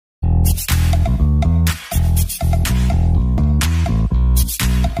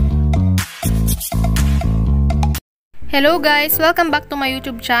Hello guys! Welcome back to my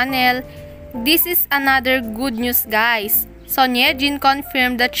YouTube channel. This is another good news guys. Binjin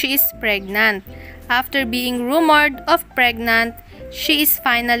confirmed that she is pregnant. After being rumored of pregnant, she is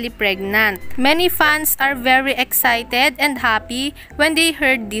finally pregnant. Many fans are very excited and happy when they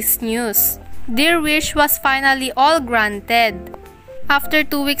heard this news. Their wish was finally all granted. After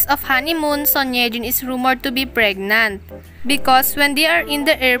 2 weeks of honeymoon, Binjin is rumored to be pregnant. Because when they are in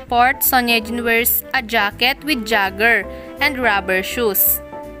the airport, Binjin wears a jacket with jogger and rubber shoes.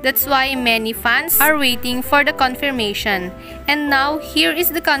 That's why many fans are waiting for the confirmation. And now, here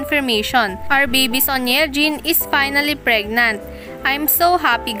is the confirmation. Our baby Binjin is finally pregnant. I'm so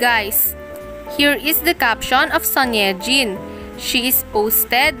happy guys. Here is the caption of Binjin. She is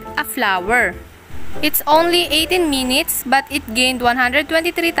posted a flower. It's only 18 minutes but it gained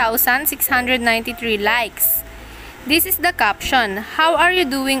 123,693 likes. This is the caption. How are you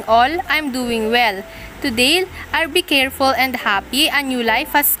doing all? I'm doing well. Today, I'll be careful and happy. A new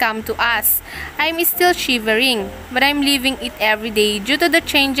life has come to us. I'm still shivering, but I'm living it every day due to the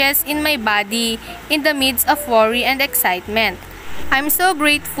changes in my body in the midst of worry and excitement. I'm so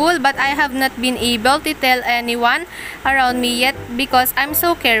grateful but I have not been able to tell anyone around me yet because I'm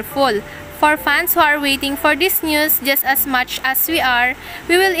so careful. For fans who are waiting for this news just as much as we are,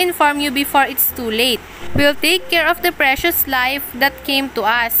 we will inform you before it's too late. We'll take care of the precious life that came to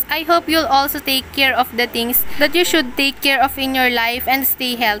us. I hope you'll also take care of the things that you should take care of in your life and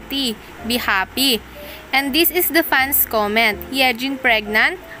stay healthy. Be happy. And this is the fans' comment. Binjin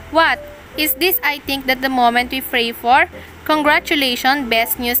pregnant? What? Is this I think that the moment we pray for? Congratulations,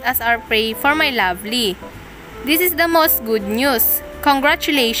 best news as our pray for my lovely. This is the most good news.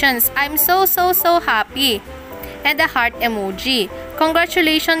 Congratulations, I'm so happy. And the heart emoji.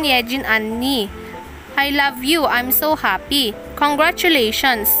 Congratulations, Binjin Annie. I love you, I'm so happy.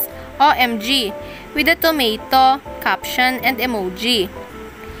 Congratulations, OMG. With a tomato, caption, and emoji.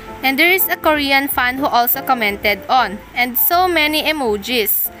 And there is a Korean fan who also commented on. And so many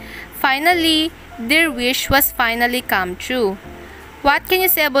emojis. Finally, their wish was finally come true. What can you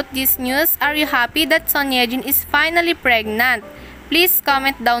say about this news? Are you happy that Binjin is finally pregnant? Please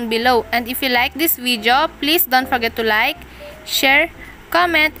comment down below. And if you like this video, please don't forget to like, share,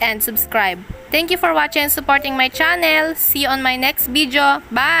 comment, and subscribe. Thank you for watching and supporting my channel. See you on my next video.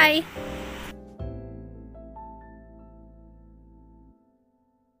 Bye!